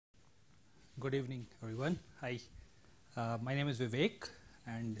Good evening, everyone. Hi, my name is Vivek,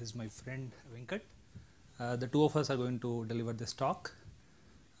 and this is my friend Venkat. The two of us are going to deliver this talk.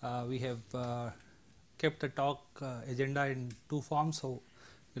 We have kept the talk agenda in two forms. So,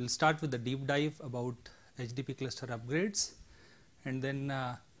 we'll start with the deep dive about HDP cluster upgrades, and then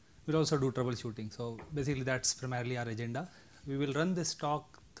we'll also do troubleshooting. So, basically, that's primarily our agenda. We will run this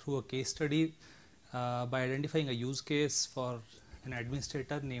talk through a case study by identifying a use case for an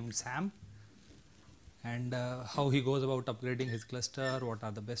administrator named Sam, and how he goes about upgrading his cluster, what are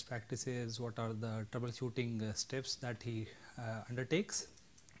the best practices, what are the troubleshooting steps that he undertakes.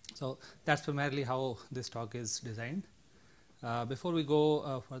 So, that's primarily how this talk is designed. Before we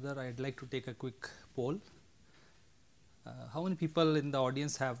go further, I'd like to take a quick poll. How many people in the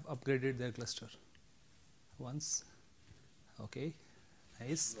audience have upgraded their cluster? Once? Okay,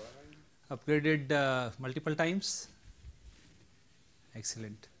 nice. Upgraded multiple times?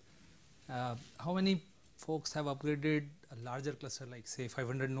 Excellent. How many folks have upgraded a larger cluster, like say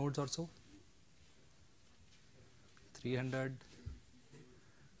 500 nodes or so? 300,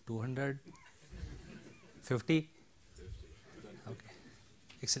 200, 50? Okay,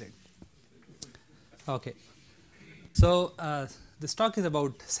 excellent. Okay, so this talk is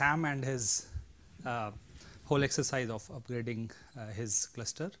about Sam and his whole exercise of upgrading his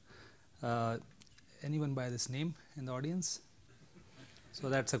cluster. Anyone by this name in the audience? So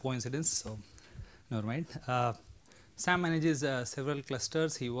that's a coincidence, so never mind. Sam manages several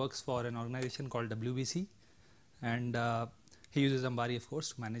clusters. He works for an organization called WBC, and he uses Ambari, of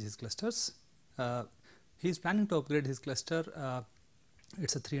course, to manage his clusters. He is planning to upgrade his cluster.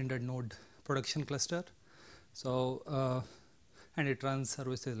 It's a 300 node production cluster. So, and it runs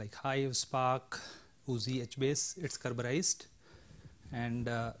services like Hive, Spark, Oozie, HBase. It's Kerberized, and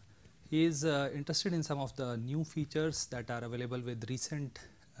he is interested in some of the new features that are available with recent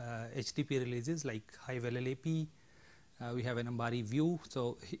HTTP releases like Hive LLAP. We have an Ambari view,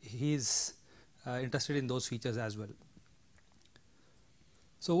 so he is interested in those features as well.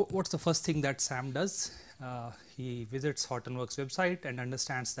 So, what's the first thing that Sam does? He visits Hortonworks website and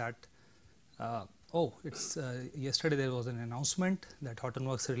understands that oh, it's yesterday there was an announcement that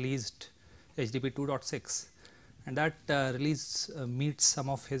Hortonworks released HTTP 2.6. and that release meets some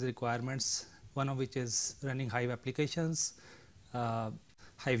of his requirements, one of which is running Hive applications,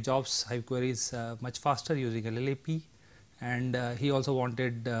 Hive jobs, Hive queries much faster using LLAP, and he also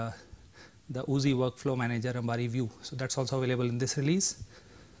wanted the Oozie workflow manager Ambari view. So, that's also available in this release.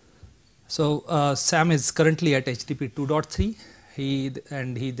 So, Sam is currently at HTTP 2.3. He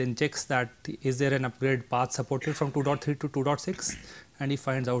then checks that is there an upgrade path supported from 2.3 to 2.6, and he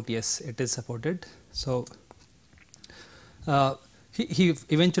finds out yes, it is supported. So, he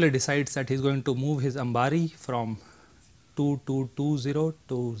eventually decides that he is going to move his Ambari from 2.2.20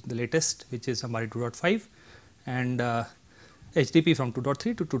 to the latest, which is Ambari 2.5, and HTTP from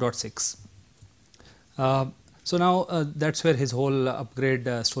 2.3 to 2.6. So, now that is where his whole upgrade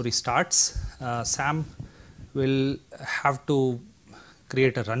story starts. Sam will have to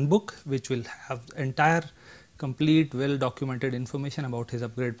create a runbook which will have entire complete well documented information about his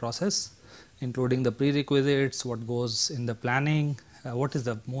upgrade process, including the prerequisites, what goes in the planning, what is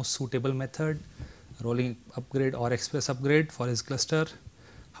the most suitable method, rolling upgrade or express upgrade for his cluster,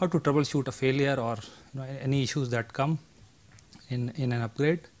 how to troubleshoot a failure or any issues that come in an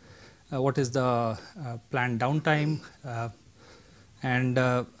upgrade, what is the planned downtime, and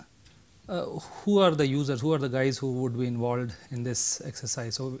who are the users, who are the guys who would be involved in this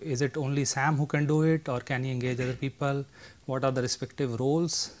exercise. So, is it only Sam who can do it, or can he engage other people? What are the respective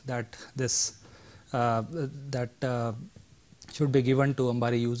roles that this should be given to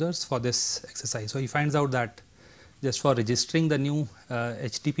Ambari users for this exercise? So, he finds out that just for registering the new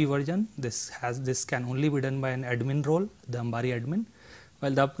HTTP version, this can only be done by an admin role, the Ambari admin,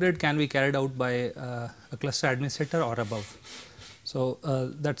 while the upgrade can be carried out by a cluster administrator or above. So,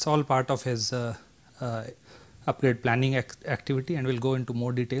 that's all part of his upgrade planning activity, and we'll go into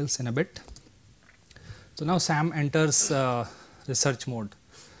more details in a bit. So, now Sam enters research mode.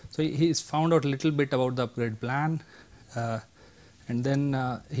 So, he's found out a little bit about the upgrade plan, and then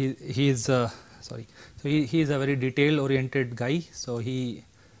he is sorry. So, he is a very detail oriented guy. So, he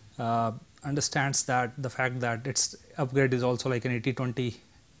understands that the fact that its upgrade is also like an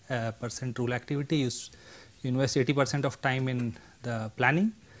 80-20% rule activity. You invest 80% of time in the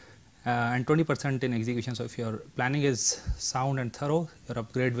planning and 20% in execution. So, if your planning is sound and thorough, your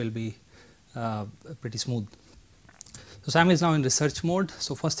upgrade will be pretty smooth. So, Sam is now in research mode.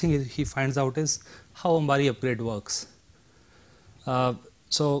 So, first thing he finds out is how Ambari upgrade works.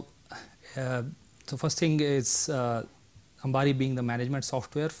 So, first thing is Ambari being the management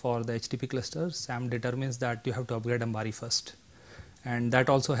software for the HTTP cluster, SAM determines that you have to upgrade Ambari first, and that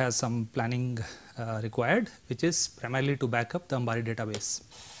also has some planning required, which is primarily to back up the Ambari database.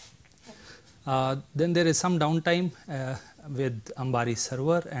 Then there is some downtime with Ambari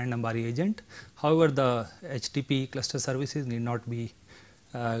server and Ambari agent. However, the HTTP cluster services need not be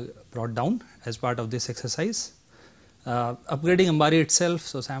brought down as part of this exercise. Upgrading Ambari itself,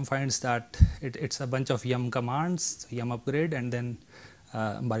 so SAM finds that it's a bunch of yum commands, yum upgrade, and then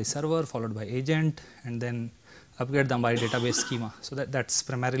Ambari server followed by agent, and then upgrade the Ambari database schema. So that's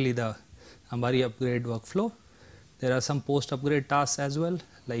primarily the Ambari upgrade workflow. There are some post upgrade tasks as well,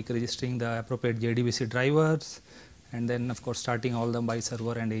 like registering the appropriate JDBC drivers, and then of course starting all the Ambari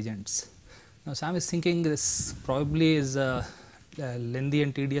server and agents. Now SAM is thinking this probably is lengthy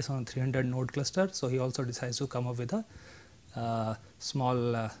and tedious on a 300 node cluster, so he also decides to come up with a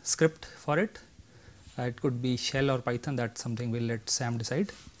small script for it. It could be shell or Python, that's something we'll let SAM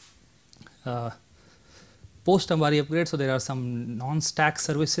decide. Post Ambari upgrade, so there are some non-stack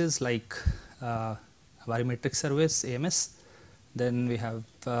services like Ambari metric service, AMS. Then we have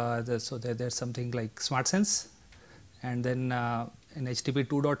there's something like SmartSense, and then in HTTP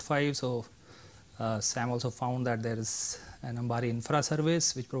 2.5, so SAM also found that there is an Ambari infra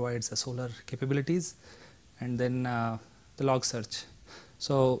service which provides the solar capabilities, and then the log search.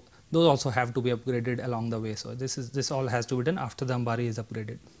 So those also have to be upgraded along the way. So this all has to be done after the Ambari is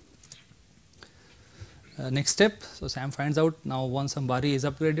upgraded. Next step, so SAM finds out now once Ambari is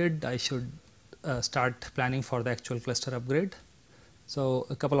upgraded, I should start planning for the actual cluster upgrade. So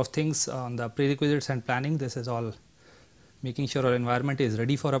a couple of things on the prerequisites and planning. This is all making sure our environment is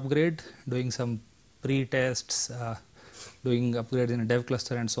ready for upgrade, doing some pre-tests, doing upgrades in a dev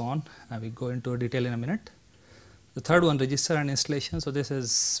cluster and so on. We go into detail in a minute. The third one, register and installation. So this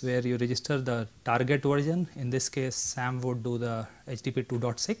is where you register the target version. In this case, SAM would do the HTTP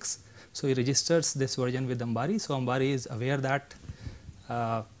 2.6. So he registers this version with Ambari. So Ambari is aware that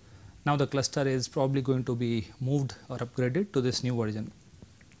now the cluster is probably going to be moved or upgraded to this new version.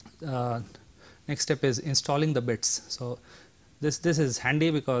 Next step is installing the bits. So this is handy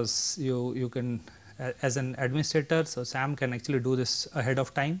because you can, as an administrator, so SAM can actually do this ahead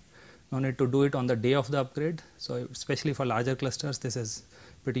of time. No need to do it on the day of the upgrade. So especially for larger clusters, this is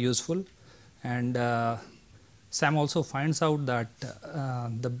pretty useful. And SAM also finds out that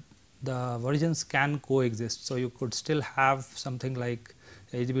the versions can coexist. So you could still have something like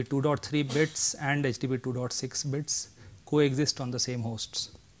HTTP 2.3 bits and HTTP 2.6 bits coexist on the same hosts.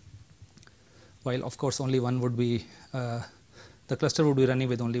 While of course only one would be, the cluster would be running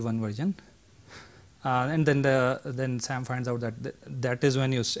with only one version. And then SAM finds out that that is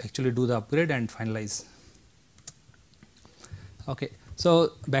when you actually do the upgrade and finalize. Okay,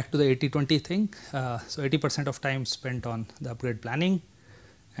 so back to the 80-20 thing. So 80% of time spent on the upgrade planning,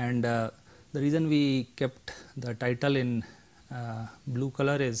 and the reason we kept the title in blue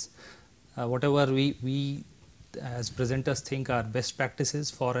color is whatever we as presenters think are best practices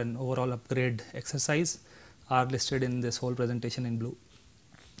for an overall upgrade exercise are listed in this whole presentation in blue.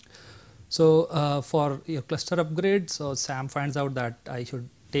 So for your cluster upgrade, so SAM finds out that I should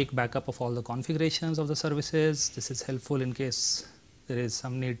take backup of all the configurations of the services. This is helpful in case there is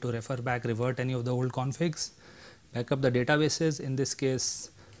some need to refer back, revert any of the old configs. Back up the databases. In this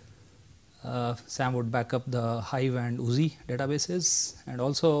case, SAM would back up the Hive and Uzi databases, and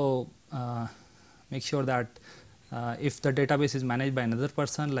also make sure that if the database is managed by another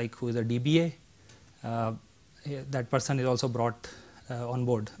person, like who is a DBA, that person is also brought on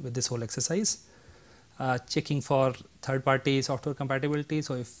board with this whole exercise. Checking for third-party software compatibility.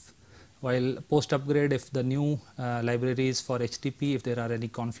 So if while post upgrade, if the new libraries for HTTP, if there are any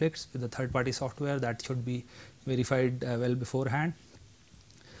conflicts with the third-party software, that should be verified well beforehand.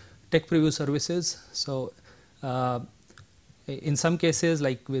 Tech preview services. So in some cases,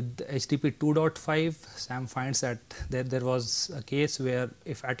 like with HTTP 2.5, SAM finds that there was a case where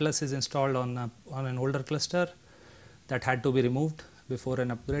if Atlas is installed on an older cluster, that had to be removed before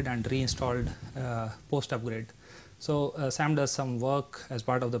an upgrade and reinstalled post upgrade. So SAM does some work as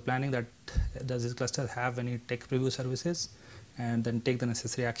part of the planning that does this cluster have any tech preview services, and then take the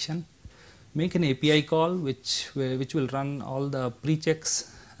necessary action. Make an API call which will run all the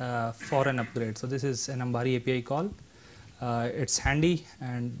pre-checks for an upgrade. So this is an Ambari API call. It's handy,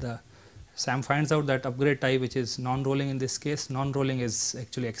 and SAM finds out that upgrade type, which is non-rolling in this case, non-rolling is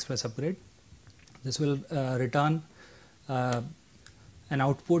actually express upgrade. This will return an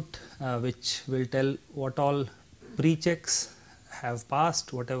output which will tell what all pre-checks have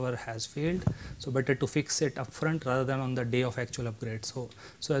passed, whatever has failed. So better to fix it upfront rather than on the day of actual upgrade, so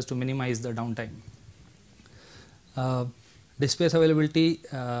as to minimize the downtime. Disk space availability,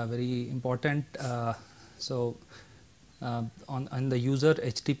 very important. On the user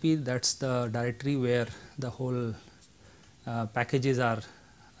HTTP, that's the directory where the whole packages are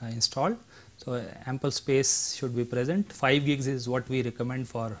installed. So ample space should be present. 5 gigs is what we recommend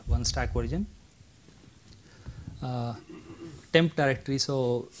for one stack version. Temp directory.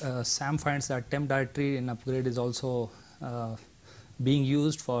 So SAM finds that temp directory in upgrade is also being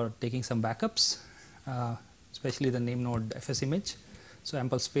used for taking some backups, especially the name node FS image. So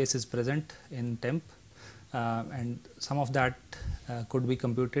ample space is present in temp, and some of that could be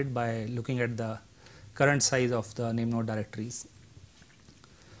computed by looking at the current size of the name node directories.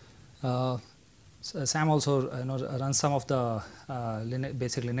 So SAM also runs some of the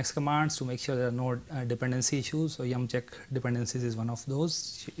basic Linux commands to make sure there are no dependency issues. So yum check dependencies is one of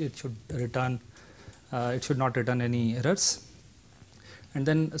those. It should return, it should not return any errors. And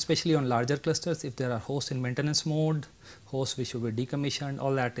then especially on larger clusters, if there are hosts in maintenance mode, hosts which should be decommissioned,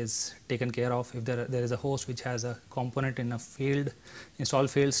 all that is taken care of. If there is a host which has a component in a install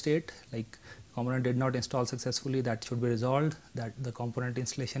failed state, like component did not install successfully, that should be resolved, that the component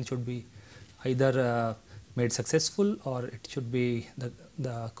installation should be either made successful, or it should be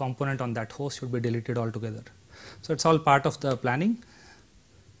the component on that host should be deleted altogether. So it's all part of the planning.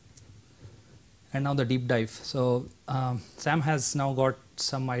 And now the deep dive. So Sam has now got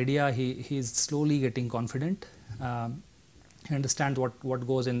some idea. He is slowly getting confident. He understands what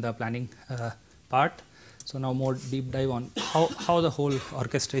goes in the planning part. So now more deep dive on how the whole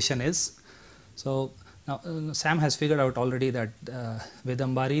orchestration is. So now Sam has figured out already that with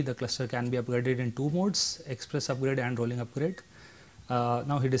Ambari the cluster can be upgraded in 2 modes: express upgrade and rolling upgrade.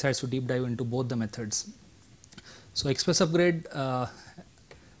 Now he decides to deep dive into both the methods. So express upgrade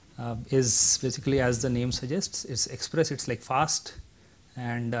is basically, as the name suggests, it's express, it's like fast,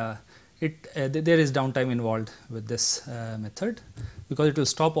 and there is downtime involved with this method, because it will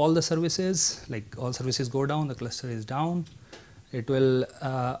stop all the services, like all services go down, the cluster is down. It will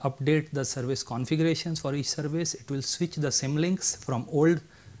update the service configurations for each service. It will switch the symlinks from old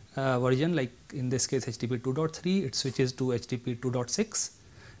version, like in this case HTTP 2.3, it switches to HTTP 2.6.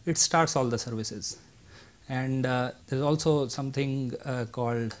 It starts all the services. And there is also something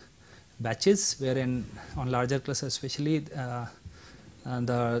called batches, wherein on larger clusters especially,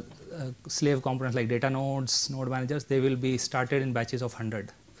 the slave components like data nodes, node managers, they will be started in batches of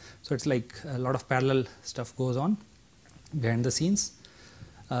 100. So it's like a lot of parallel stuff goes on behind the scenes.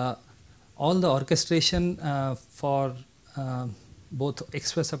 All the orchestration for both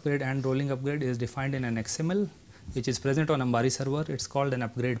express upgrade and rolling upgrade is defined in an XML, which is present on Ambari server. It's called an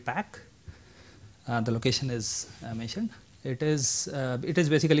upgrade pack. The location is mentioned. It is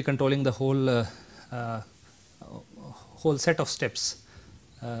basically controlling the whole whole set of steps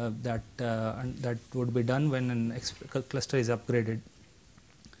that would be done when a cluster is upgraded.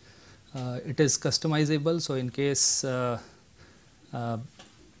 It is customizable, so in case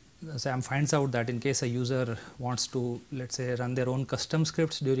Sam finds out that in case a user wants to, let's say, run their own custom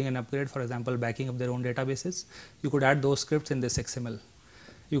scripts during an upgrade, for example backing up their own databases, you could add those scripts in this XML.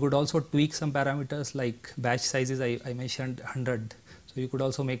 You could also tweak some parameters like batch sizes. I mentioned 100. So you could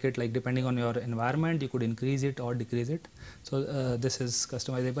also make it like, depending on your environment, you could increase it or decrease it. So this is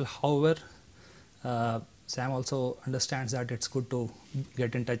customizable. However, Sam also understands that it's good to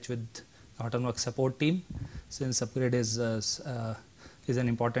get in touch with the Hortonworks support team, since upgrade is an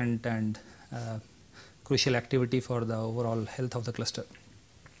important and crucial activity for the overall health of the cluster.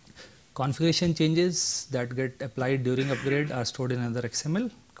 Configuration changes that get applied during upgrade are stored in another XML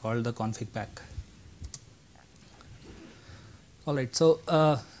called the config pack. Alright, so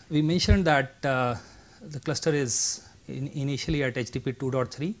we mentioned that the cluster is initially at HTTP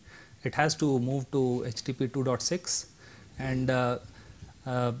 2.3. It has to move to HTTP 2.6, and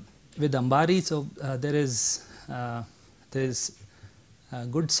with Ambari, so there is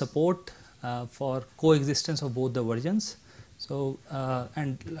good support for coexistence of both the versions. So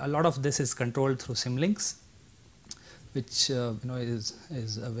and a lot of this is controlled through symlinks, which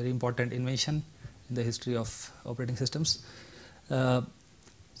is a very important invention in the history of operating systems.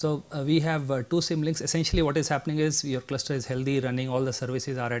 So we have 2 symlinks. Essentially what is happening is your cluster is healthy, running, all the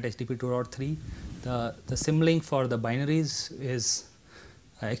services are at HTTP 2.3. The symlink for the binaries is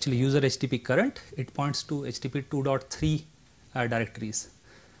actually user HTTP current. It points to HTTP 2.3 directories.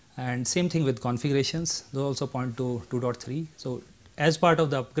 And same thing with configurations, those also point to 2.3. So as part of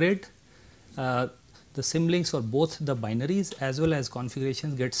the upgrade, the symlinks for both the binaries as well as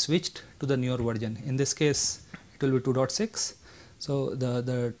configurations get switched to the newer version. In this case, it will be 2.6. So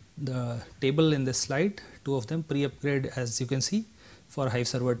the table in this slide, 2 of them pre-upgrade, as you can see, for Hive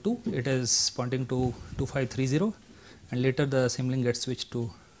Server 2, it is pointing to 2530, and later the symlink gets switched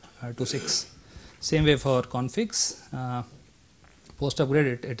to 6. Same way for configs. Post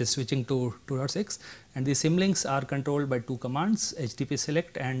upgrade it is switching to 2.6, and the symlinks are controlled by 2 commands, HTTP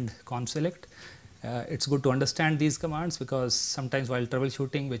select and conf select. It's good to understand these commands, because sometimes while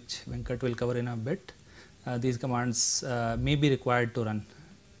troubleshooting, which Venkat will cover in a bit, these commands may be required to run.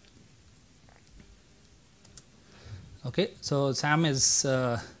 Okay, so SAM is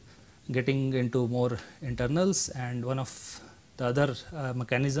getting into more internals, and one of the other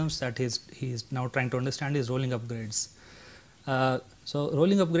mechanisms that he is now trying to understand is rolling upgrades. So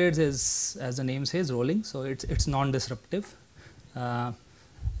rolling upgrades is, as the name says, rolling. So it's non-disruptive.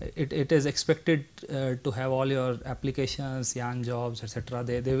 It is expected to have all your applications, yarn jobs, etc.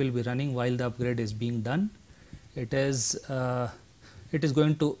 They will be running while the upgrade is being done. It is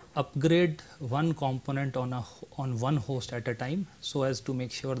going to upgrade one component on one host at a time, so as to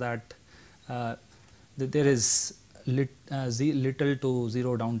make sure that there is little to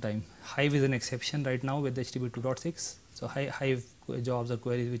zero downtime. Hive is an exception right now with HTTP 2.6. So Hive jobs or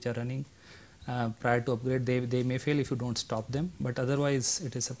queries which are running prior to upgrade, they may fail if you don't stop them, but otherwise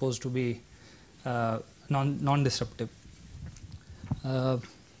it is supposed to be non-disruptive.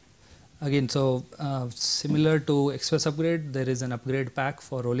 Again, so similar to Express upgrade, there is an upgrade pack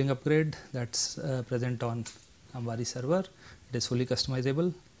for rolling upgrade that's present on Ambari server. It is fully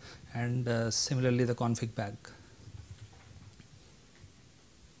customizable, and similarly the config pack.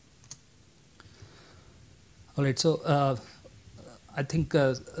 All right, so I think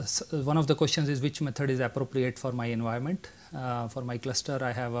one of the questions is which method is appropriate for my environment. For my cluster,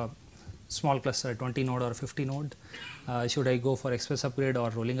 I have a small cluster, 20 node or 50 node. Should I go for Express upgrade or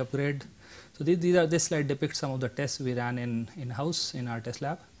rolling upgrade? So this slide depicts some of the tests we ran in-house in our test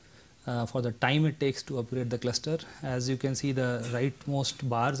lab for the time it takes to upgrade the cluster. As you can see, the rightmost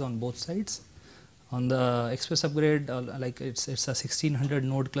bars on both sides. On the Express upgrade, like it's a 1600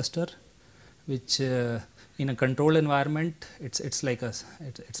 node cluster, which in a controlled environment, it's like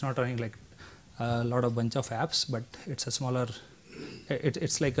it's not running like a lot of bunch of apps, but it's a smaller.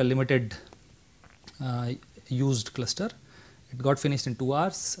 It's like a limited used cluster. It got finished in 2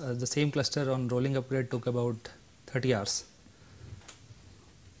 hours. The same cluster on rolling upgrade took about 30 hours.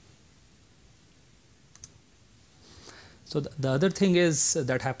 So the other thing is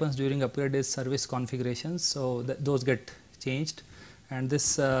that happens during upgrade is service configurations. So those get changed, and this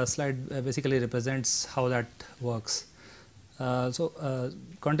slide basically represents how that works.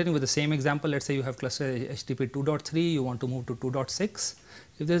 Continuing with the same example, let's say you have cluster HTTP 2.3, you want to move to 2.6.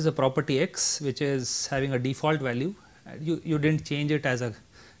 If there is a property X which is having a default value, you didn't change it as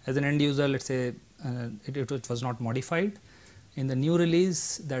an end user, let's say it was not modified. In the new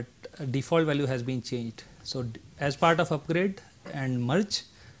release, that default value has been changed. So as part of upgrade and merge,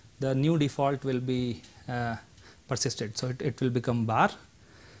 the new default will be persisted. So it will become bar.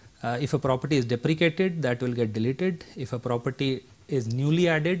 If a property is deprecated, that will get deleted. If a property is newly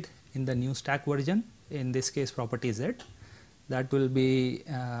added in the new stack version, in this case property Z, that will be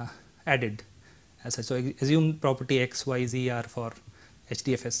added as such. So assume property X, Y, Z are for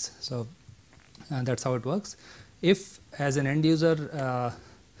HDFS. So that's how it works. If as an end user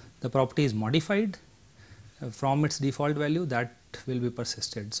the property is modified from its default value, that will be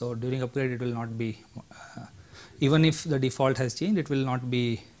persisted. So during upgrade, it will not be even if the default has changed, it will not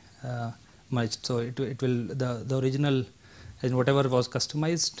be merged. So it will the original and whatever was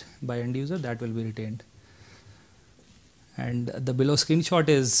customized by end user, that will be retained. And the below screenshot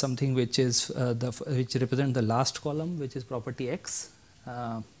is something which is which represent the last column, which is property X,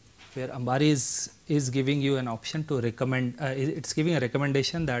 where Ambari is giving you an option to recommend. It's giving a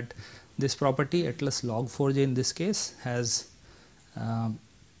recommendation that this property atlas log4j in this case has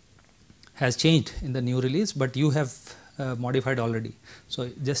changed in the new release, but you have modified already. So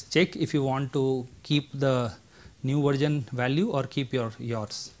just check if you want to keep the new version value or keep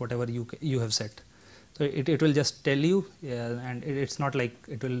yours, whatever you have set. So it will just tell you, and it's not like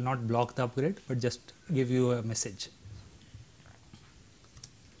it will not block the upgrade, but just give you a message.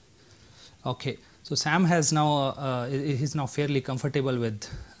 Okay, so Sam has now is now fairly comfortable with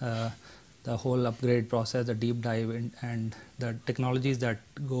the whole upgrade process, the deep dive, and the technologies that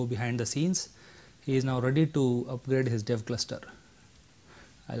go behind the scenes. He is now ready to upgrade his dev cluster.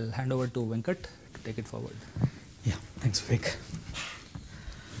 I'll hand over to Venkat to take it forward. Yeah, thanks, Vivek.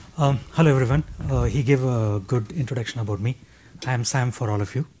 Hello, everyone. He gave a good introduction about me. I am Sam for all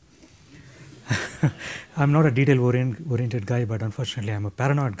of you. I'm not a detail-oriented guy, but unfortunately, I'm a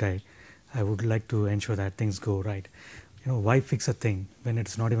paranoid guy. I would like to ensure that things go right. You know, why fix a thing when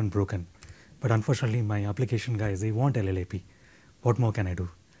it's not even broken? But unfortunately, my application guys, they want LLAP. What more can I do?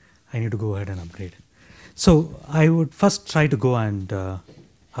 I need to go ahead and upgrade. So I would first try to go and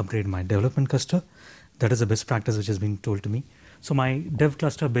upgrade my development cluster. That is the best practice which has been told to me. So my dev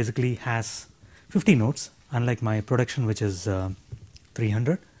cluster basically has 50 nodes, unlike my production, which is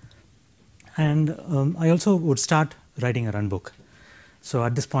 300. And I also would start writing a runbook. So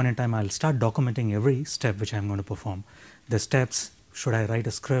at this point in time, I'll start documenting every step which I'm going to perform. The steps, should I write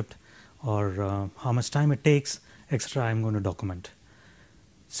a script, or how much time it takes, etc. I'm going to document.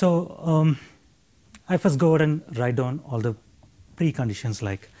 So I first go ahead and write down all the preconditions,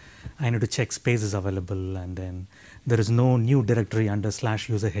 like I need to check space is available, and then there is no new directory under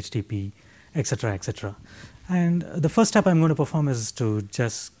 /user HTTP, etc., etc. And the first step I'm going to perform is to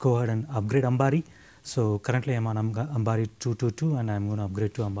just go ahead and upgrade Ambari. So currently I'm on Ambari 2.2.2, and I'm going to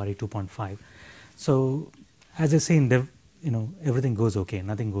upgrade to Ambari 2.5. So as I say in dev, everything goes okay,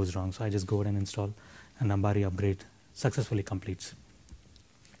 nothing goes wrong. So I just go ahead and install, and Ambari upgrade successfully completes.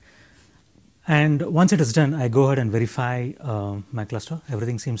 And once it is done, I go ahead and verify my cluster.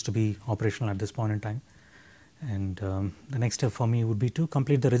 Everything seems to be operational at this point in time. And the next step for me would be to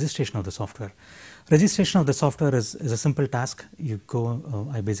complete the registration of the software. Registration of the software is a simple task.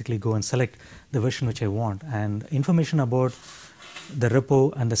 I basically go and select the version which I want, and information about the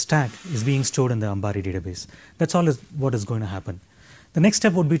repo and the stack is being stored in the Ambari database. That's all what is going to happen. The next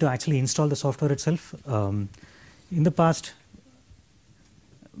step would be to actually install the software itself. In the past,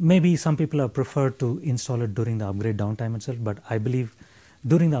 maybe some people have preferred to install it during the upgrade downtime itself, but I believe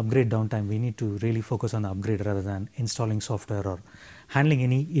during the upgrade downtime, we need to really focus on the upgrade rather than installing software or handling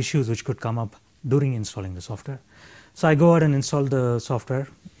any issues which could come up during installing the software. So I go ahead and install the software.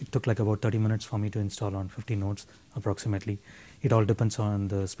 It took like about 30 minutes for me to install on 50 nodes approximately. It all depends on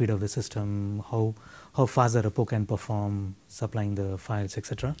the speed of the system, how fast the repo can perform, supplying the files,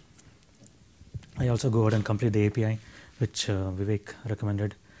 etc. I also go ahead and complete the API, which Vivek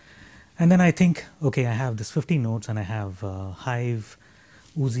recommended. And then I think, okay, I have this 50 nodes, and I have Hive,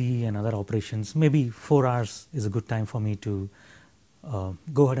 Uzi, and other operations. Maybe 4 hours is a good time for me to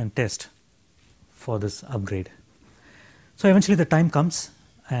go ahead and test for this upgrade. So eventually the time comes,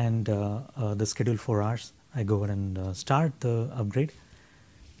 and the scheduled 4 hours, I go ahead and start the upgrade.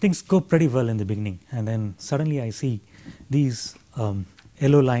 Things go pretty well in the beginning, and then suddenly I see these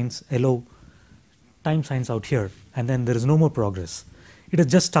yellow time signs out here, and then there is no more progress. It is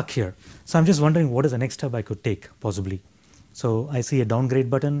just stuck here. So I'm just wondering what is the next step I could take possibly. So I see a downgrade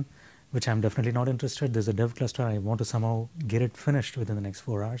button, which I'm definitely not interested. There's a dev cluster. I want to somehow get it finished within the next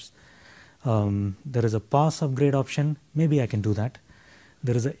 4 hours. There is a pause upgrade option. Maybe I can do that.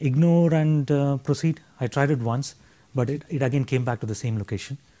 There is a ignore and proceed. I tried it once, but it again came back to the same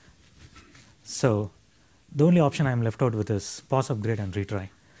location. So the only option I'm left out with is pause upgrade and retry.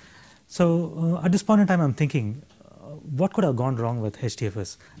 So at this point in time, I'm thinking, what could have gone wrong with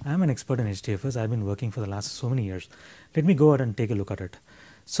HDFS? I'm an expert in HDFS. I've been working for the last so many years. Let me go ahead and take a look at it.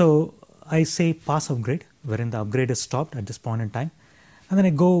 So I say pass upgrade, wherein the upgrade is stopped at this point in time. And then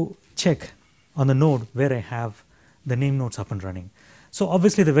I go check on the node where I have the name nodes up and running. So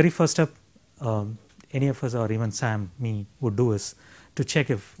obviously the very first step any of us, or even Sam, me, would do is to check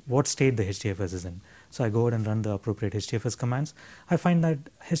what state the HDFS is in. So I go ahead and run the appropriate HDFS commands. I find that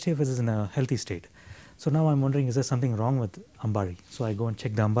HDFS is in a healthy state. So now I'm wondering, is there something wrong with Ambari? So I go and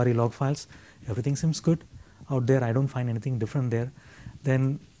check the Ambari log files. Everything seems good out there. I don't find anything different there.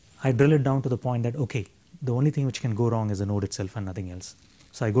 Then I drill it down to the point that, okay, the only thing which can go wrong is the node itself and nothing else.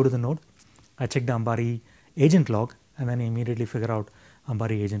 So I go to the node, I check the Ambari agent log, and then I immediately figure out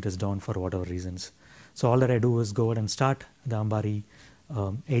Ambari agent is down for whatever reasons. So all that I do is go ahead and start the Ambari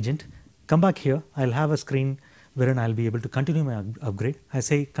agent, come back here. I'll have a screen wherein I'll be able to continue my upgrade. I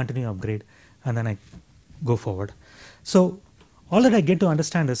say continue upgrade, and then I go forward. So all that I get to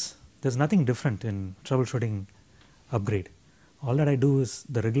understand is there's nothing different in troubleshooting upgrade. All that I do is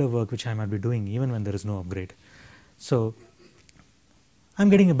the regular work which I might be doing even when there is no upgrade. So I'm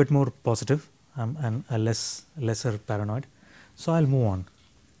getting a bit more positive and a lesser paranoid. So I'll move on.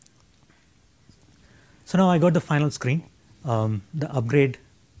 So now I got the final screen. The upgrade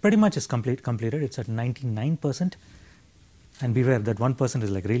pretty much is completed. It's at 99%. And beware that 1% is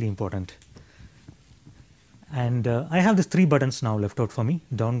like really important. And I have these 3 buttons now left out for me: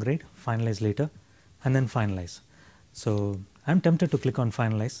 downgrade, finalize later, and then finalize. So I'm tempted to click on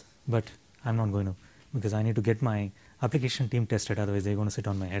finalize, but I'm not going to, because I need to get my application team tested. Otherwise they're going to sit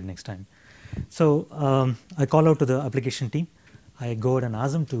on my head next time. So I call out to the application team. I go ahead and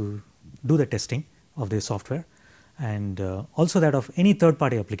ask them to do the testing of their software, and also that of any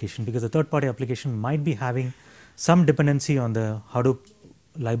third-party application, because the third-party application might be having some dependency on the Hadoop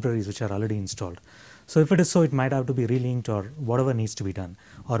libraries which are already installed. So if it is so, it might have to be relinked or whatever needs to be done,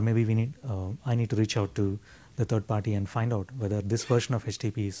 or maybe I need to reach out to the third party and find out whether this version of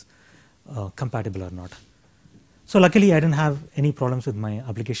HTTP is compatible or not. So luckily I didn't have any problems with my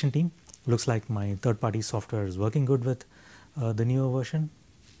application team. Looks like my third party software is working good with the newer version.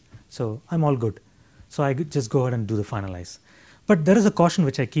 So I'm all good. So I just go ahead and do the finalize. But there is a caution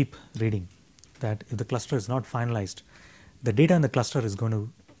which I keep reading, that if the cluster is not finalized, the data in the cluster is going to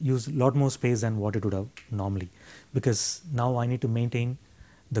use a lot more space than what it would have normally, because now I need to maintain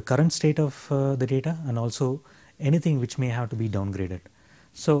the current state of the data and also anything which may have to be downgraded.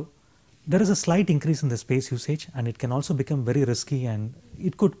 So there is a slight increase in the space usage, and it can also become very risky, and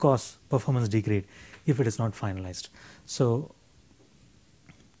it could cause performance degrade if it is not finalized. So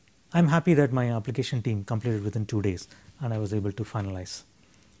I'm happy that my application team completed within 2 days and I was able to finalize.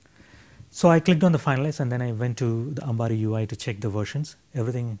 So I clicked on the finalize and then I went to the Ambari UI to check the versions.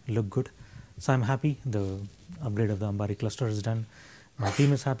 Everything looked good. So I'm happy. The upgrade of the Ambari cluster is done. My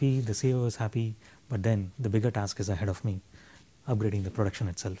team is happy, the CEO is happy, but then the bigger task is ahead of me, upgrading the production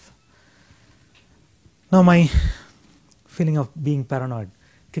itself. Now my feeling of being paranoid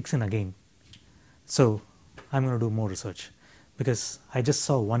kicks in again. So I'm going to do more research, because I just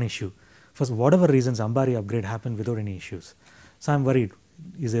saw one issue. For whatever reasons, Ambari upgrade happened without any issues. So I'm worried,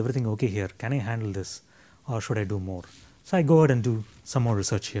 is everything okay here? Can I handle this, or should I do more? So I go ahead and do some more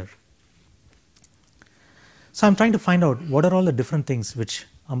research here. So I'm trying to find out what are all the different things which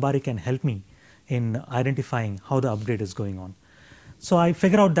Ambari can help me in identifying how the upgrade is going on. So I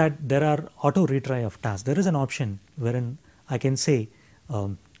figure out that there are auto retry of tasks. There is an option wherein I can say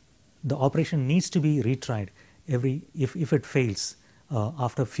the operation needs to be retried if it fails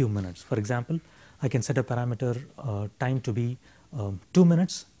after a few minutes. For example, I can set a parameter time to be 2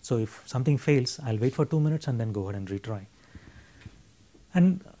 minutes. So if something fails, I'll wait for 2 minutes and then go ahead and retry.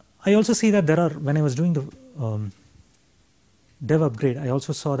 And I also see that there are, when I was doing the dev upgrade, I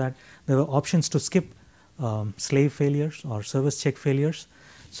also saw that there were options to skip slave failures or service check failures.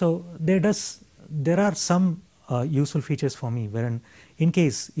 So there are some useful features for me, wherein in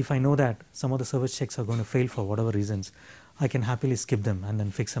case if I know that some of the service checks are going to fail for whatever reasons, I can happily skip them and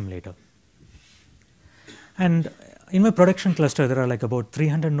then fix them later. And in my production cluster, there are like about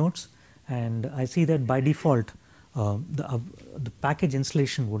 300 nodes, and I see that by default the package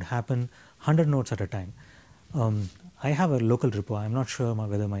installation would happen 100 nodes at a time. I have a local repo. I'm not sure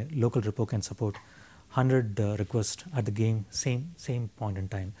whether my local repo can support 100 requests at the same point in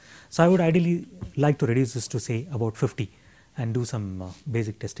time. So I would ideally like to reduce this to say about 50 and do some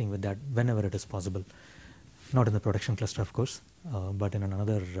basic testing with that whenever it is possible. Not in the production cluster, of course, but in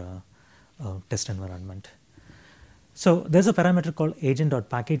another test environment. So there's a parameter called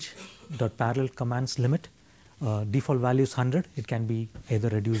agent.package.parallel commands limit. Default value is 100. It can be either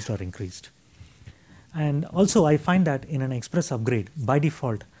reduced or increased. And also I find that in an express upgrade, by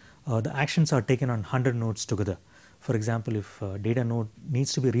default, the actions are taken on 100 nodes together. For example, if data node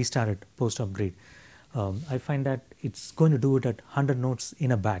needs to be restarted post upgrade, I find that it's going to do it at 100 nodes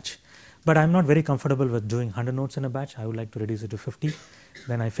in a batch. But I'm not very comfortable with doing 100 nodes in a batch. I would like to reduce it to 50.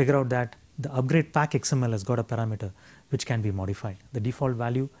 Then I figure out that the upgrade pack XML has got a parameter which can be modified. The default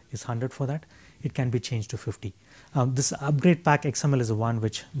value is 100 for that. It can be changed to 50. This upgrade pack XML is the one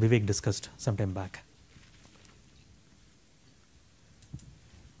which Vivek discussed some time back.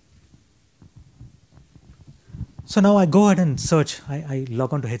 So now I go ahead and search. I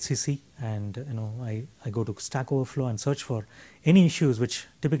log on to HCC and I go to Stack Overflow and search for any issues which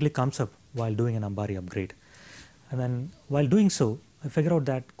typically comes up while doing an Ambari upgrade. And then while doing so, I figure out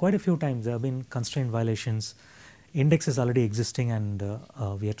that quite a few times there have been constraint violations. Index is already existing and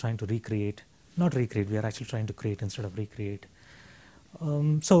we are trying to recreate. Not recreate, we are actually trying to create instead of recreate.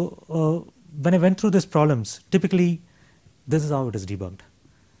 So when I went through these problems, typically this is how it is debugged.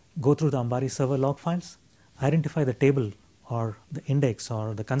 Go through the Ambari server log files, identify the table or the index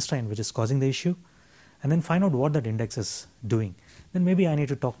or the constraint which is causing the issue, and then find out what that index is doing. Then maybe I need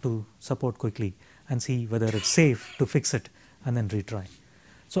to talk to support quickly and see whether it's safe to fix it and then retry.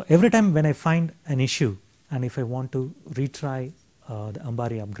 So every time when I find an issue and if I want to retry the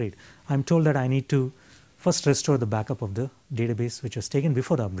Ambari upgrade, I'm told that I need to first restore the backup of the database which was taken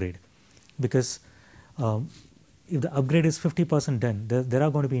before the upgrade, because if the upgrade is 50% done, there are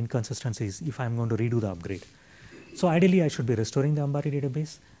going to be inconsistencies if I'm going to redo the upgrade. So ideally I should be restoring the Ambari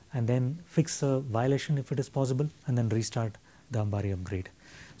database and then fix a violation if it is possible and then restart the Ambari upgrade.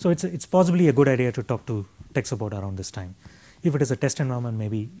 So it's possibly a good idea to talk to tech support around this time. If it is a test environment,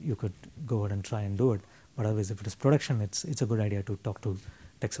 maybe you could go ahead and try and do it. But otherwise, if it is production, it's a good idea to talk to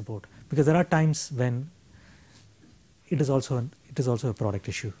tech support, because there are times when it is also a product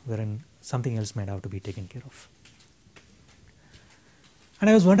issue wherein something else might have to be taken care of. And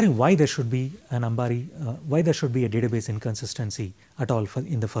I was wondering why there should be an why there should be a database inconsistency at all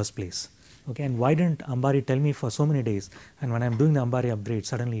in the first place. Okay, and why didn't Ambari tell me for so many days, and when I'm doing the Ambari upgrade,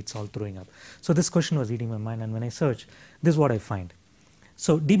 suddenly it's all throwing up. So this question was eating my mind, and when I search, this is what I find.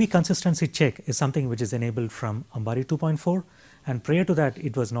 So DB consistency check is something which is enabled from Ambari 2.4, and prior to that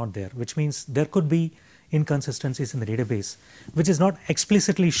it was not there, which means there could be inconsistencies in the database which is not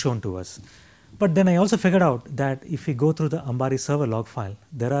explicitly shown to us. But then I also figured out that if we go through the Ambari server log file,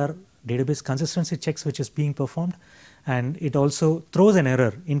 there are database consistency checks which is being performed, and it also throws an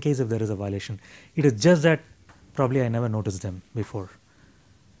error in case if there is a violation. It is just that probably I never noticed them before.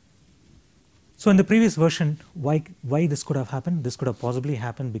 So in the previous version, why this could have happened? This could have possibly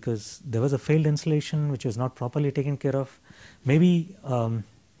happened because there was a failed installation which was not properly taken care of. Maybe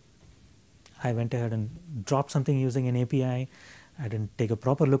I went ahead and dropped something using an API. I didn't take a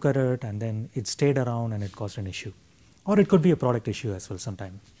proper look at it, and then it stayed around and it caused an issue. Or it could be a product issue as well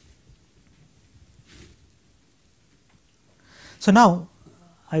sometime. So now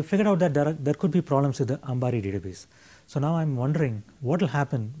I figured out that there could be problems with the Ambari database. So now I'm wondering what will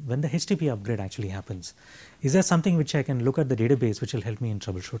happen when the HTTP upgrade actually happens. Is there something which I can look at the database which will help me in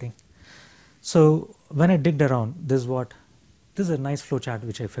troubleshooting? So when I digged around, this is a nice flowchart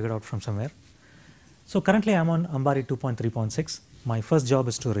which I figured out from somewhere. So currently I'm on Ambari 2.3.6. My first job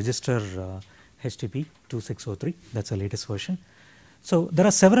is to register HTTP 2603. That's the latest version. So there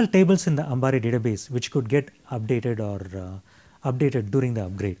are several tables in the Ambari database which could get updated or updated during the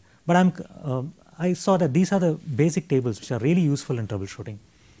upgrade. But I saw that these are the basic tables which are really useful in troubleshooting.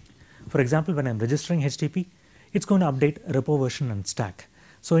 For example, when I'm registering HTTP, it's going to update repo version and stack.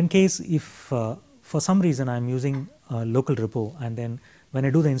 So in case if for some reason I'm using a local repo, and then when I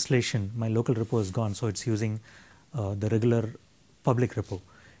do the installation, my local repo is gone, so it's using the regular public repo.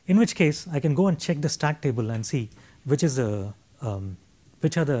 In which case, I can go and check the stack table and see which are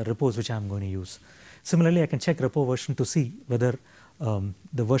the repos which I'm going to use. Similarly, I can check repo version to see whether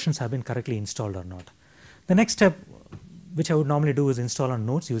the versions have been correctly installed or not. The next step which I would normally do is install on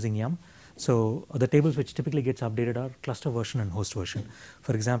nodes using yum. So the tables which typically gets updated are cluster version and host version.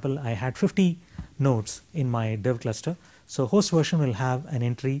 For example, I had 50 nodes in my dev cluster. So host version will have an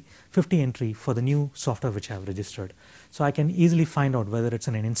entry, 50 entry for the new software which I have registered. So I can easily find out whether it's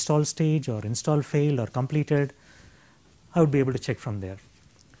in an install stage or install failed or completed. I would be able to check from there.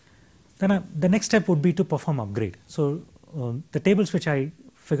 Then the next step would be to perform upgrade. So the tables which I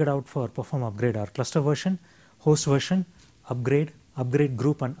figured out for perform upgrade are cluster version, host version, upgrade, upgrade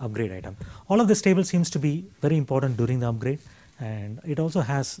group, and upgrade item. All of this table seems to be very important during the upgrade, and it also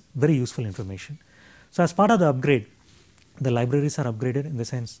has very useful information. So as part of the upgrade, the libraries are upgraded in the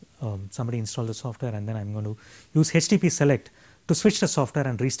sense somebody installed the software, and then I'm going to use HTTP select to switch the software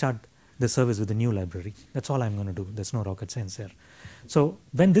and restart the service with the new library. That's all I'm going to do. There's no rocket science there. So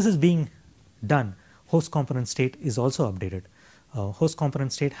when this is being done, host component state is also updated. Host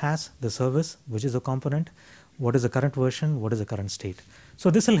component state has the service, which is a component, what is the current version, what is the current state. So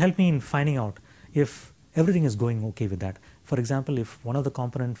this will help me in finding out if everything is going okay with that. For example, if one of the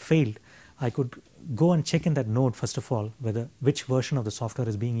component failed, I could go and check in that node first of all whether which version of the software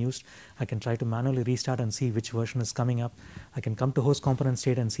is being used. I can try to manually restart and see which version is coming up. I can come to host component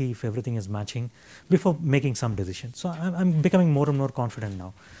state and see if everything is matching before making some decision. So I'm becoming more and more confident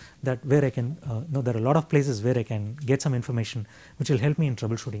now that where I can know there are a lot of places where I can get some information which will help me in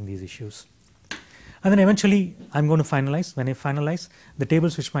troubleshooting these issues. And then eventually I'm going to finalize. When I finalize, the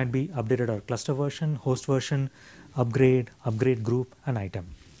tables which might be updated are cluster version, host version, upgrade, upgrade group, and item.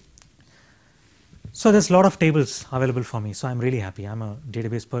 So there's a lot of tables available for me. So I'm really happy. I'm a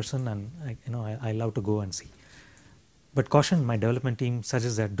database person, and I love to go and see. But caution, my development team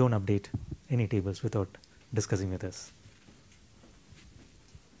suggests that don't update any tables without discussing with us.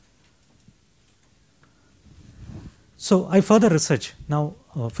 So I further research. Now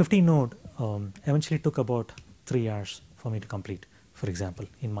 50 node eventually took about 3 hours for me to complete, for example,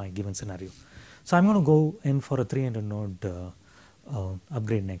 in my given scenario. So I'm going to go in for a 300 node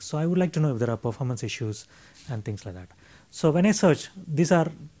upgrade next. So I would like to know if there are performance issues and things like that. So when I search, these are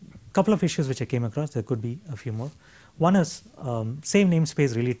a couple of issues which I came across. There could be a few more. One is same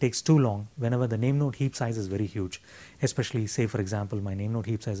namespace really takes too long whenever the name node heap size is very huge, especially say for example my name node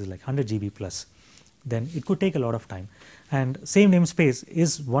heap size is like 100 GB plus. Then it could take a lot of time. And same namespace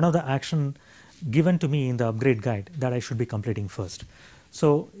is one of the action given to me in the upgrade guide that I should be completing first.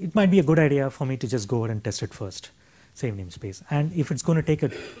 So it might be a good idea for me to just go ahead and test it first, same namespace. And if it's going to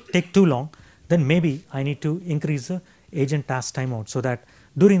take too long, then maybe I need to increase the agent task timeout so that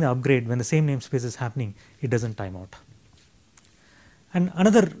during the upgrade when the same namespace is happening, it doesn't time out. And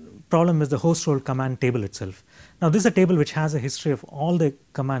another problem is the host role command table itself. Now, this is a table which has a history of all the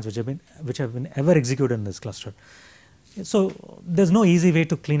commands which have been ever executed in this cluster. So, there is no easy way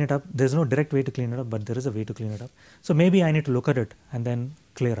to clean it up, there is no direct way to clean it up, but there is a way to clean it up. So, maybe I need to look at it and then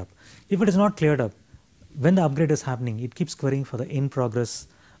clear up. If it is not cleared up, when the upgrade is happening, it keeps querying for the in progress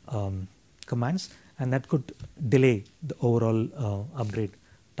commands, and that could delay the overall upgrade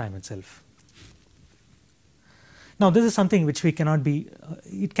time itself. Now, this is something which we cannot be,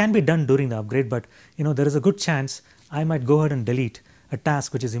 it can be done during the upgrade, but there is a good chance I might go ahead and delete a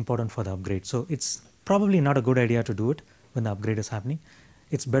task which is important for the upgrade. So, it's probably not a good idea to do it when the upgrade is happening.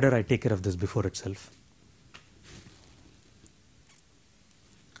 It's better I take care of this before itself.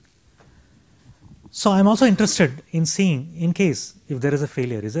 So, I am also interested in seeing, in case if there is a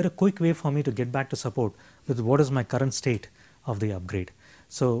failure, is there a quick way for me to get back to support with what is my current state of the upgrade.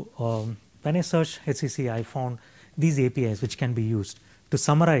 So, when I searched HCC, I found these APIs which can be used to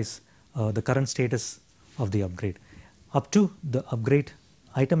summarize the current status of the upgrade up to the upgrade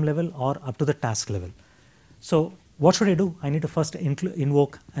item level or up to the task level. So, what should I do? I need to first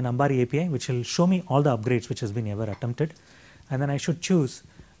invoke an Ambari API which will show me all the upgrades which has been ever attempted, and then I should choose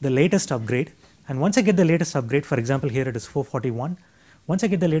the latest upgrade. And once I get the latest upgrade, for example, here it is 441. Once I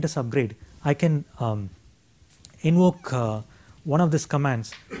get the latest upgrade, I can invoke one of these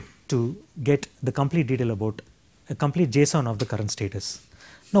commands to get the complete detail about a complete JSON of the current status.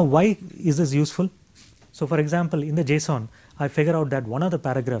 Now, why is this useful? So, for example, in the JSON, I figure out that one of the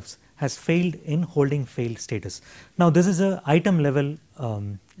paragraphs has failed in holding failed status. Now, this is a item level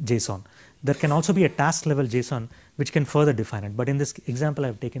JSON. There can also be a task level JSON which can further define it. But in this example, I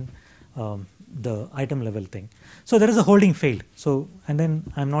have taken the item level thing. So, there is a holding failed. So, and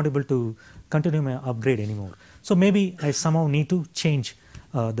then I am not able to continue my upgrade anymore. So, maybe I somehow need to change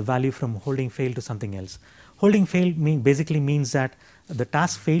the value from holding failed to something else. Holding failed basically means that the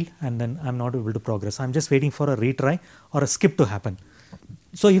task failed and then I am not able to progress. I am just waiting for a retry or a skip to happen.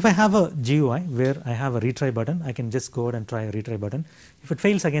 So, if I have a GUI where I have a retry button, I can just go ahead and try a retry button. If it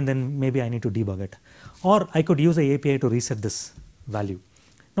fails again, then maybe I need to debug it, or I could use a API to reset this value.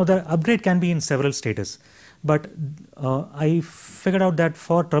 Now, the upgrade can be in several status, but I figured out that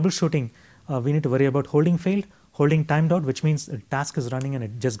for troubleshooting, we need to worry about holding failed, holding timed out, which means a task is running and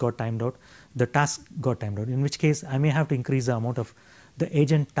it just got timed out. The task got timed out, in which case I may have to increase the amount of the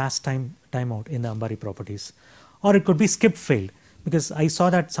agent task timeout in the Ambari properties. Or it could be skip failed, because I saw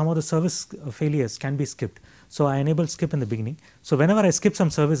that some of the service failures can be skipped. So, I enable skip in the beginning. So, whenever I skip some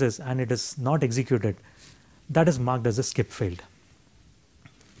services and it is not executed, that is marked as a skip failed.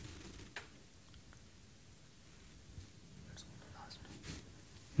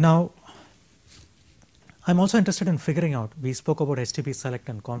 Now, I am also interested in figuring out, we spoke about HTTP select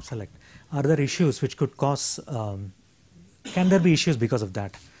and conf select. Are there issues which could cause, can there be issues because of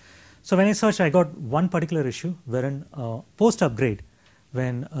that? So, when I searched, I got one particular issue wherein post upgrade,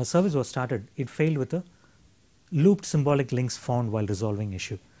 when a service was started, it failed with a looped symbolic links found while resolving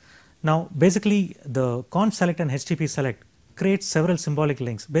issue. Now, basically the conf select and HTTP select create several symbolic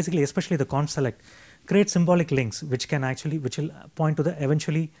links, basically especially the conf select create symbolic links which will point to the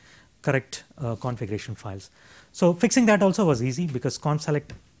eventually correct configuration files. So, fixing that also was easy, because conf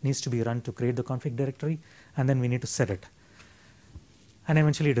select needs to be run to create the config directory, and then we need to set it, and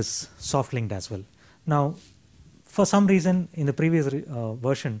eventually it is soft linked as well. Now, for some reason in the previous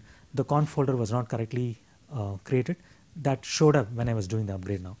version, the conf folder was not correctly created. That showed up when I was doing the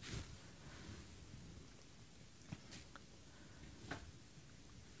upgrade now.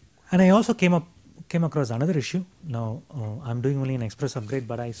 And I also came across another issue. Now, I am doing only an express upgrade,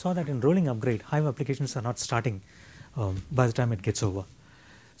 but I saw that in rolling upgrade, Hive applications are not starting by the time it gets over.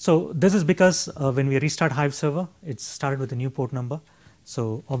 So, this is because when we restart Hive server, it started with a new port number.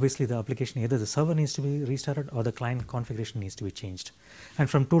 So, obviously the application, either the server needs to be restarted or the client configuration needs to be changed. And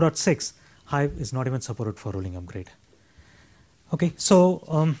from 2.6, Hive is not even supported for rolling upgrade. Okay, so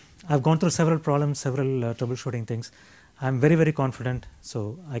I have gone through several problems, several troubleshooting things. I am very, very confident.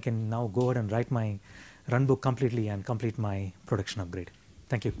 So, I can now go ahead and write my runbook completely and complete my production upgrade.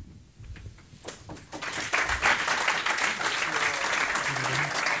 Thank you.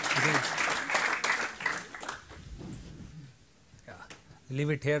 Yeah, leave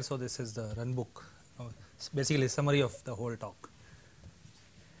it here. So, this is the runbook. It's basically a summary of the whole talk.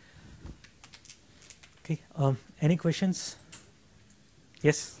 Okay, any questions?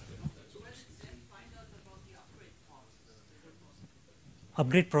 Yes?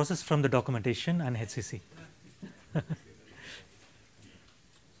 Upgrade process from the documentation and HCC.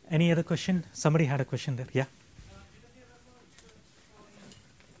 Any other question? Somebody had a question there. Yeah.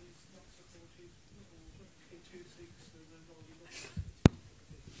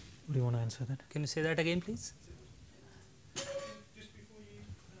 Would you want to answer that? Can you say that again, please? Just before you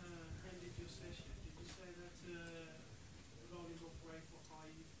ended your session, did you say that rolling upgrade for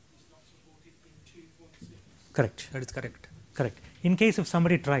Hive is not supported in 2.6? Correct. That is correct. Correct. In case if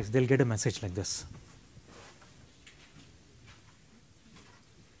somebody tries, they'll get a message like this.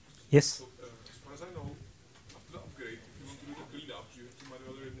 Yes? So, as far as I know, after the upgrade, if you want to do the cleanup, you have to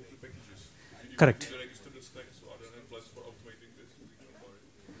manually remove the packages. You Correct. need to register the stacks, so are there any plans for automating this?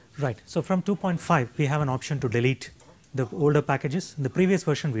 Right. So from 2.5, we have an option to delete the older packages. In the previous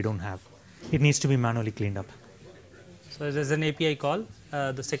version, we don't have. It needs to be manually cleaned up. So there's an API call,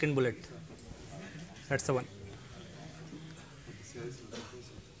 the second bullet. That's the one.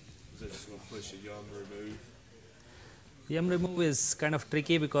 Yum remove is kind of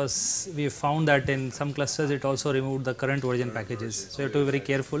tricky because we found that in some clusters it also removed the current version packages. So you have to be very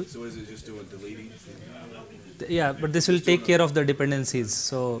careful. So is it just doing deleting? Yeah, but this will take care of the dependencies.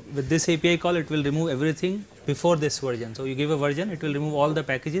 So with this API call, it will remove everything before this version. So you give a version, it will remove all the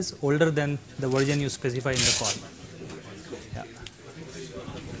packages older than the version you specify in the call. Yeah.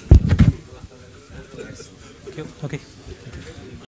 Thank you. Okay.